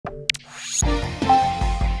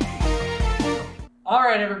All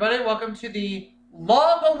right, everybody, welcome to the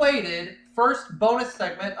long-awaited first bonus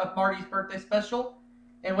segment of Marty's birthday special,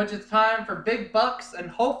 in which it's time for big bucks and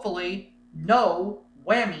hopefully no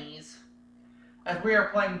whammies, as we are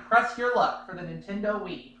playing Press Your Luck for the Nintendo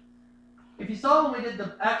Wii. If you saw when we did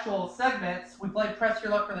the actual segments, we played Press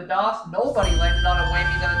Your Luck for the DOS. Nobody landed on a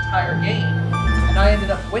whammy that entire game, and I ended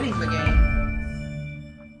up winning the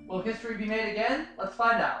game. Will history be made again? Let's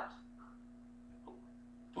find out.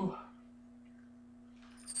 Ooh.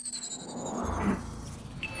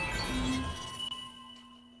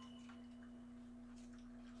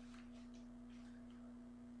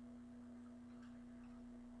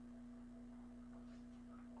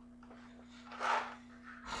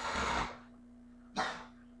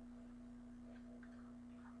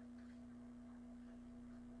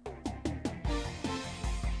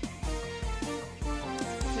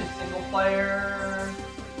 Single player.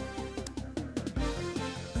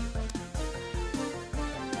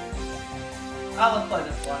 Let's play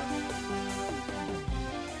this one.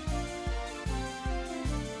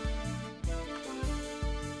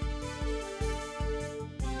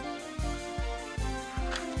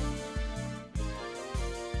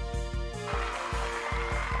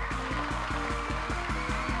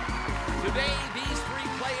 Today, these three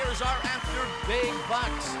players are after big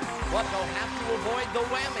bucks, but they'll have to avoid the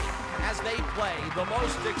whammy as they play the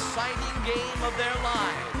most exciting game of their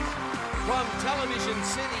lives. From Television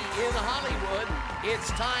City in Hollywood, it's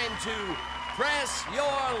time to press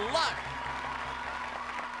your luck.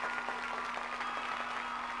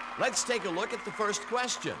 Let's take a look at the first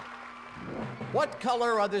question. What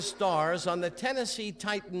color are the stars on the Tennessee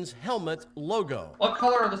Titans helmet logo? What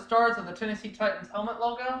color are the stars of the Tennessee Titans helmet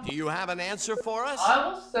logo? Do you have an answer for us? I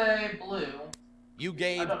will say blue. You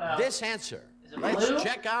gave this answer. Is it Let's blue,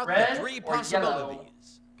 check out red, the three or possibilities. yellow?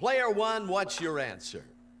 Player one, what's your answer?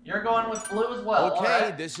 You're going with blue as well. Okay, all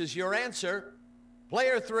right. this is your answer.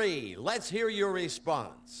 Player three, let's hear your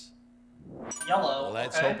response. Yellow.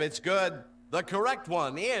 Let's okay. hope it's good. The correct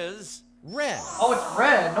one is red. Oh, it's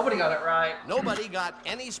red. Nobody got it right. Nobody got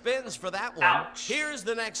any spins for that one. Ouch. Here's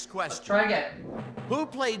the next question. Let's try again. Who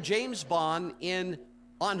played James Bond in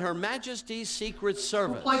On Her Majesty's Secret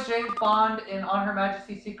Service? Who played James Bond in On Her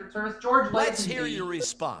Majesty's Secret Service? George Lazenby. Let's hear your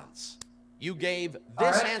response. You gave this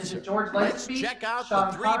All right. answer. Is it George Lazenby, Let's check out Sean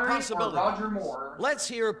the three Connery, possibilities. or Roger Moore? Let's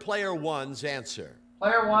hear player one's answer.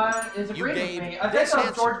 Player one is You agreeing with gave me. I think this that was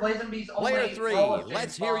answer. George Lazenby's only Player three, role as James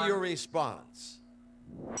let's hear Bond. your response.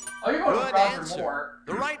 Oh, you're going with Good Roger answer. Moore.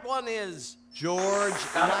 The right one is George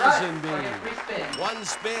Got it right. So I Lazenby. get 3 spins. One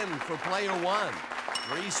spin for player one.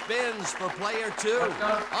 3 spins for player two. Let's go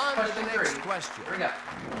to On to the question next 3. question. Here we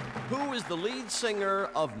go. Who is the lead singer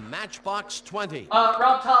of Matchbox 20?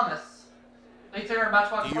 Rob Thomas. Lead singer of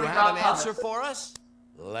Matchbox 20, Do you have Rob an Thomas. answer for us?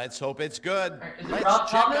 Let's hope it's good. Right, is it Let's Rob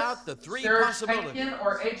check Thomas, out the 3 Serge possibilities. Tankian,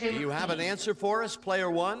 or AJ Do you have an McKee? answer for us,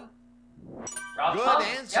 player one? Rob Good Thomas.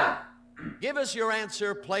 answer. Yeah. Give us your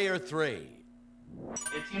answer, player three.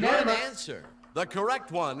 It's Good unanimous. answer. The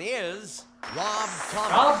correct one is Rob Thomas.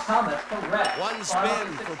 Rob Thomas, correct. One Five out spin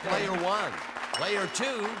of 6 for spins. player one. Player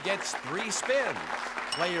two gets 3 spins.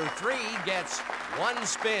 Player three gets 1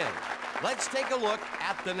 spin. Let's take a look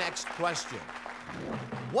at the next question.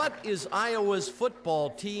 What is Iowa's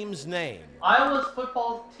football team's name? Iowa's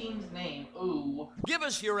football team's name. Ooh. Give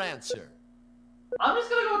us your answer. I'm just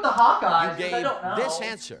going to go with the Hawkeyes. You 'Cause gave I don't know. this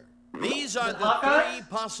answer. These are Is it the Hawkeyes, 3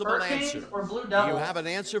 possible Hurricanes, answers. or Blue Do Devils? you have an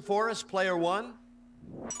answer for us, player one?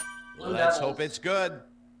 Blue Let's Devils. hope it's good.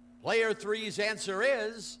 Player three's answer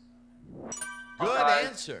is good Hawkeyes.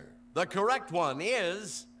 answer. The correct one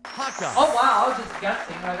is Hawkeye. Oh, wow. I was just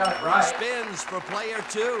guessing. I got it 3 right. spins for player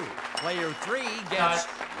two. Player three gets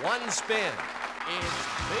 1 spin. It's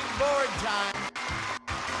big board time.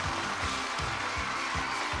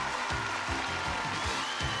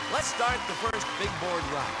 Let's start the first big board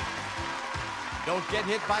round. Don't get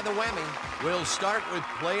hit by the whammy. We'll start with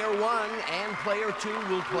player one, and player two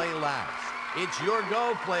will play last. It's your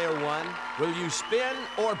go, player one. Will you spin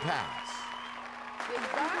or pass? Big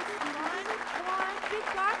box, one, big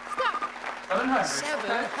box, stop.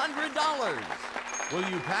 700. $700. Will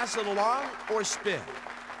you pass it along or spin?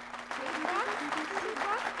 Big box, big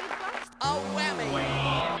box, big box. A whammy.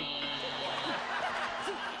 Whammy.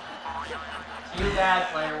 Too bad,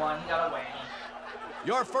 player one. He got a whammy.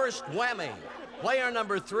 Your first whammy. Player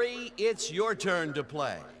number 3, it's your turn to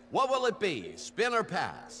play. What will it be, spin or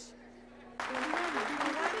pass? The whammies,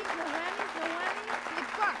 big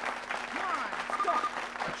box. One, stop.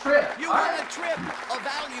 A trip. You All won right. a trip, a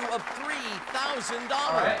value of $3,000.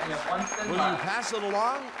 All right, you have 1 spin Will you left. pass it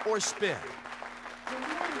along or spin? The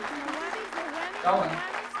whammies, Going.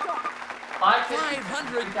 stop.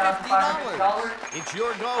 $550. It's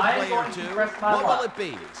your go, player 2. What will it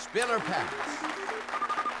be? Spin or pass?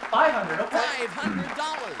 500, okay.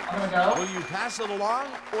 $500. I'm gonna go. Will you pass it along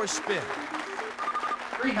or spin?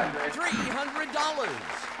 300. $300.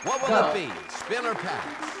 What will Go. it be? Spin or pass?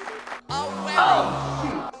 A whammy. Oh,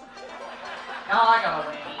 shoot. Now I got a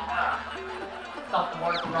whammy. Something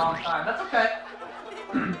worked the wrong time. That's okay.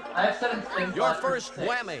 I have 7 spins Your left. first 6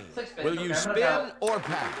 whammy. spins. Will you Okay, I'm spin gonna or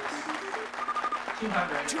pass? go.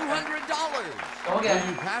 200. $200. Go again.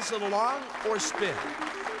 Will you pass it along or spin?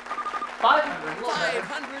 500. A little better.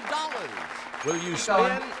 $500. Will you Keep spin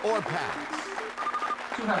going. or pass?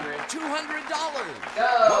 200. $200. Go.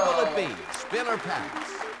 What will it be? Spin or pass?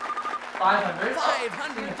 500.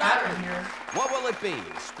 $500. Pattern here. What will it be?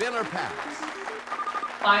 Spin or pass?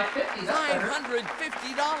 550. That's better.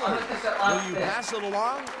 $550. I'm gonna take that last Will you spin. pass it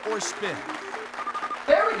along or spin?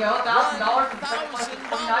 There we go. $1,000 and second place is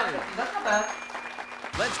 $1,000. $29.50. That's not bad.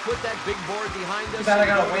 Let's put that big board behind us. Too bad I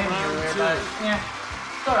and got a go to whammy round earlier, two. but yeah,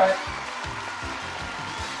 it's alright.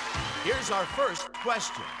 Here's our first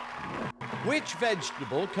question. Which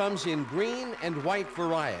vegetable comes in green and white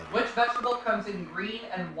variety? Which vegetable comes in green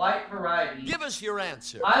and white variety? Give us your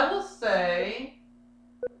answer. I will say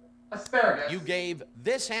asparagus. You gave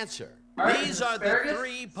this answer. All right, These is are the asparagus, 3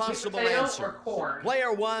 sweet possible potato, answers. or corn?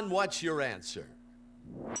 Player 1, what's your answer?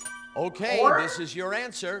 Okay, Corn? this is your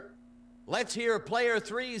answer. Let's hear player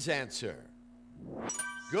 3's answer.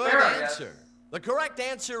 Good Asparagus. answer. The correct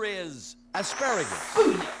answer is asparagus.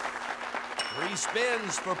 Ooh, yeah. 3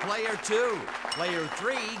 spins for player 2. Player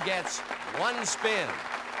 3 gets 1 spin.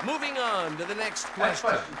 Moving on to the next Next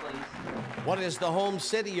question. question, please. What is the home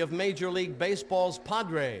city of Major League Baseball's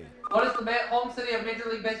Padres? What is the home city of Major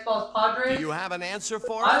League Baseball's Padres? Do you have an answer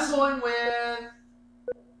for I'm us? going with...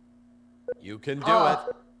 You can do it.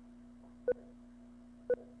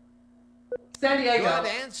 San Diego. Good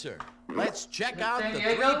answer. Let's check out San the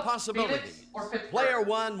Diego, 3 possibilities. Phoenix, or Pittsburgh? Player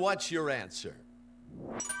 1, what's your answer?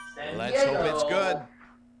 San Let's Diego. hope it's good.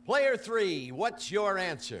 Player 3, what's your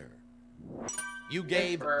answer? You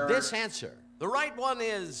gave Pittsburgh. this answer. The right one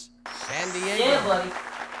is San Diego. Yeah, buddy.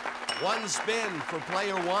 1 spin for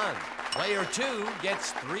player 1. Player 2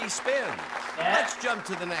 gets 3 spins. Yeah. Let's jump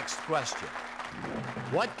to the next question.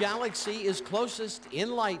 What galaxy is closest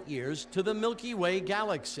in light years to the Milky Way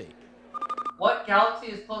galaxy? What galaxy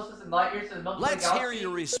is closest in light years to the Milky Way Let's galaxy? hear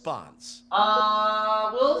your response.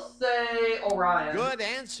 We'll say Orion. Good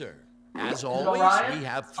answer. As Is it always, Orion, we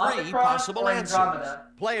have 3 Omicron, possible or answers. Andromeda?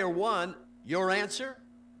 Player 1, your answer?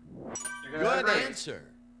 You're gonna Good agree. answer.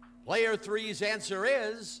 Player 3's answer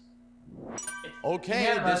is... It's Okay,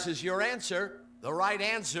 unanimous. this is your answer. The right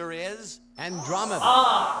answer is Andromeda.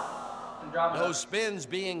 Andromeda. No spins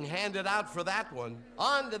being handed out for that one.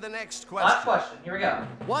 On to the next Last question. question. Here we go.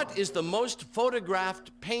 What is the most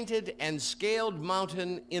photographed, painted, and scaled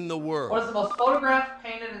mountain in the world? What is the most photographed,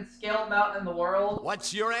 painted, and scaled mountain in the world?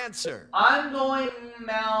 What's your answer? I'm going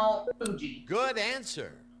Mount Fuji. Good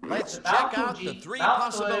answer. Let's Mount check out Fuji, the 3 Mount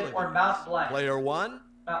possibilities. Hood, or Mount Blanc. Player 1,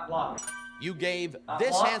 Mount Blanc. you gave Mount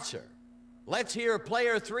this Blanc. answer. Let's hear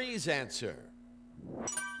player 3's answer.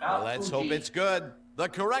 Mount Let's Fuji. hope it's good. The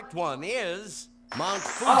correct one is Mount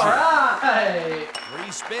Fuji. All right.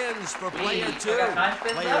 3 spins for player Hey, 2. I got 9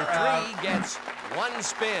 spins Player that 3 gets 1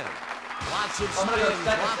 spin. Lots of I'm gonna go spins,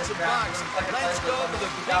 second lots this of round. bucks. Second Let's place go is to the big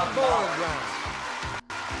 $1,000. board round.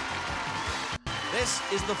 This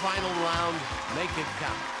is the final round. Make it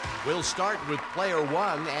count. We'll start with player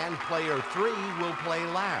 1, and player 3 will play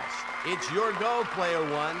last. It's your go, player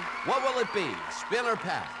 1. What will it be? Spin or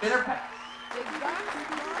pass? Spin or pass? Big box,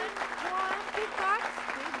 one, big box,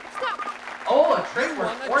 big stop. Oh, a trick You for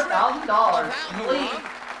won a $4,000. trick. In A the value lead.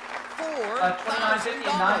 of $29.50 and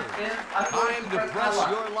 9 $4,000. spins. I'm going Time to press my press luck.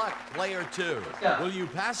 your luck, player 2. go. Will you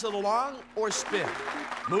pass it along or spin?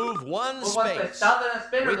 Move 1 Move one space. space. $1,000 and a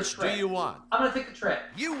spin or the Which do trick? you want? I'm going to take the trick.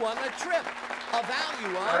 You won a trip. A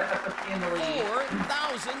value All right, of that puts me in the lead.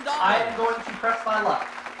 $4,000. I am going to press my luck.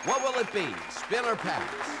 What will it be? Spin or pass?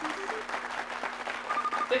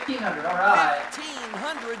 $1,500. All right.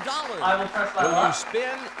 $1,500. I will press my Will you luck.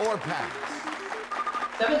 spin or pass?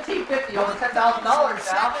 $1,750 over $10,000 now.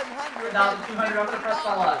 $1,200. I'm going to press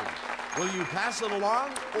my luck. Will you pass it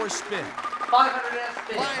along or spin? $500 and a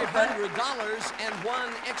spin. Okay. $500 and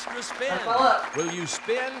 1 extra spin. Press my luck. Will you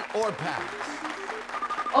spin or pass?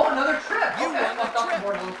 Oh, another trip. You okay, won bumped off the a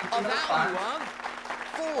board trip. a little too A soon. That's fine. value of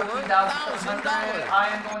 $14,700. $4,000. I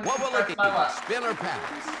am going What to will press it be? my luck. Spin or pass?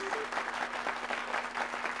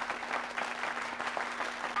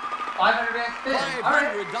 $500 and spin. All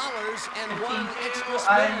right. $500 and 1 extra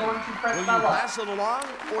I am spin. going to press Will my you luck. pass it along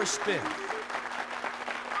or spin?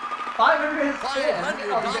 500 spin.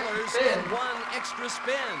 $500 and one extra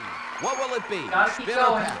spin. What will it be? Gotta keep Spin or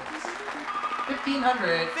going. pass?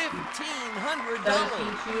 $1,500. $1,500.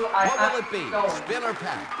 752. What will it be? Spin or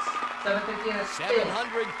pass? 750 and a spin.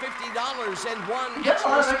 $750 and one You get a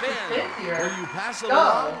lot extra of extra spin. spins here. Will you pass it Go.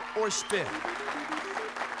 along or spin?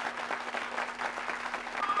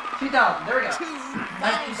 2,000. There we go.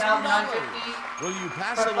 $2,000. Will you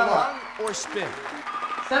pass it along or spin?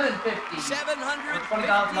 750. $750.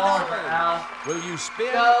 right now. Will you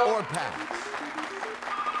spin Go. or pass?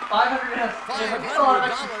 500 and a spin. We get a lot of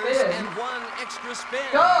extra $500 spins. and one extra spin.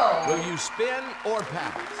 Go. Will you spin or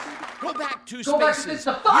pass? Go back two Go back to spaces. this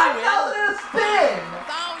to 5,000 and a spin.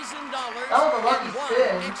 $1,000 That was a lucky and one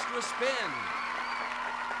spin. extra spin.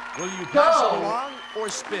 Will you pass Go. it along or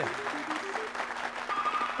spin?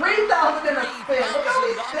 3,000 and a spin. Look how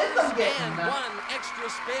many spins I'm getting. And one extra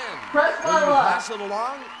spin. Press Will my you luck. pass it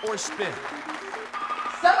along or spin?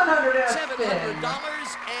 700 and a spin.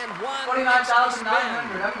 $700 and one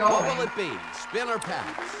 29,900. I'm going. What will it be? Spin or pass?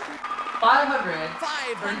 500.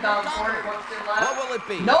 $500. 3,400. What's still left? What will it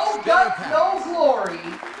be? No Spin or guts, pass? no glory.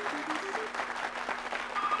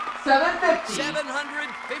 750.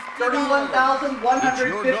 $750.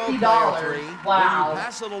 $31,150. Wow. Will you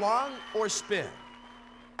pass it along or spin?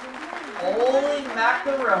 Holy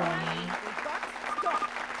macaroni.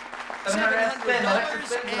 700 and a spin. That extra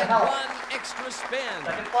spin for the and help. one extra spin.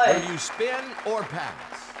 Second place. Will you spin or pass?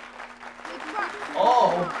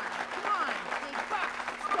 Oh. Come on, big bucks.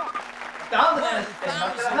 Stop. 1,000 and a spin.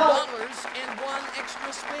 Not gonna help. $1,000 and one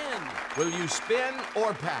extra spin. Will you spin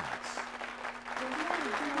or pass? No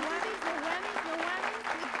whammies,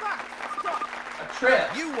 big bucks. Stop. A trip.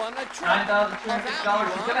 You won a trip.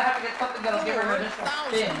 $9,250. She's gonna have to get something that'll give her an additional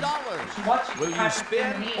spin. $4,000. If she wants, she Will can you catch a spin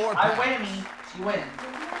spin beneath. or I pass? whammy. She wins.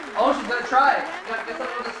 Oh, she's gonna try it. She's gonna get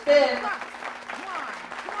something with a spin. Come on,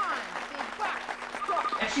 big bucks. Stop.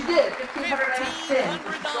 And she did. 1,500 and a spin. So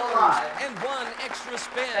she's still alive. and one extra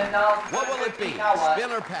spin. And now What will it be? now what?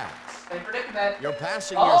 Spin or pass? Same predicament. You're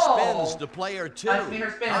passing Oh. your spins to player two. Nice to see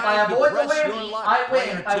her spin. If I Time to avoid the press your whammy, luck, I win.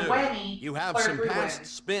 player If I two. whammy, You have player some three past wins.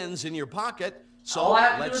 spins in your pocket, so All I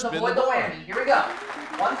have to do let's is spin avoid the the board. whammy. Here we go.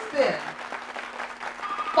 One spin.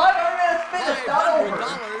 500 and a spin. It's not over.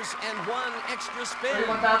 $500 and one extra spin.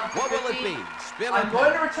 31,250. What will it be? Spin or I'm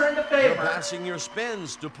going to pass? return the You're favor. passing your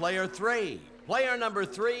spins to player three. Player number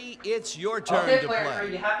three, it's your turn Okay, to player play.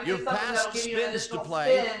 three, you have to get You've something passed that'll give you an spins to additional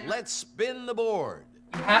play. spin. Let's spin the board.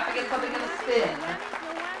 You have to get something in a spin. No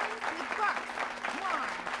whammies, big bucks. Come on,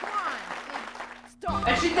 big. Stop.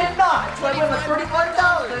 And she did not. So I win with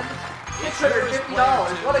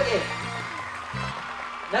 $31,650. What a game.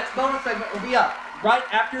 Next bonus segment will be up right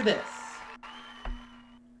after this.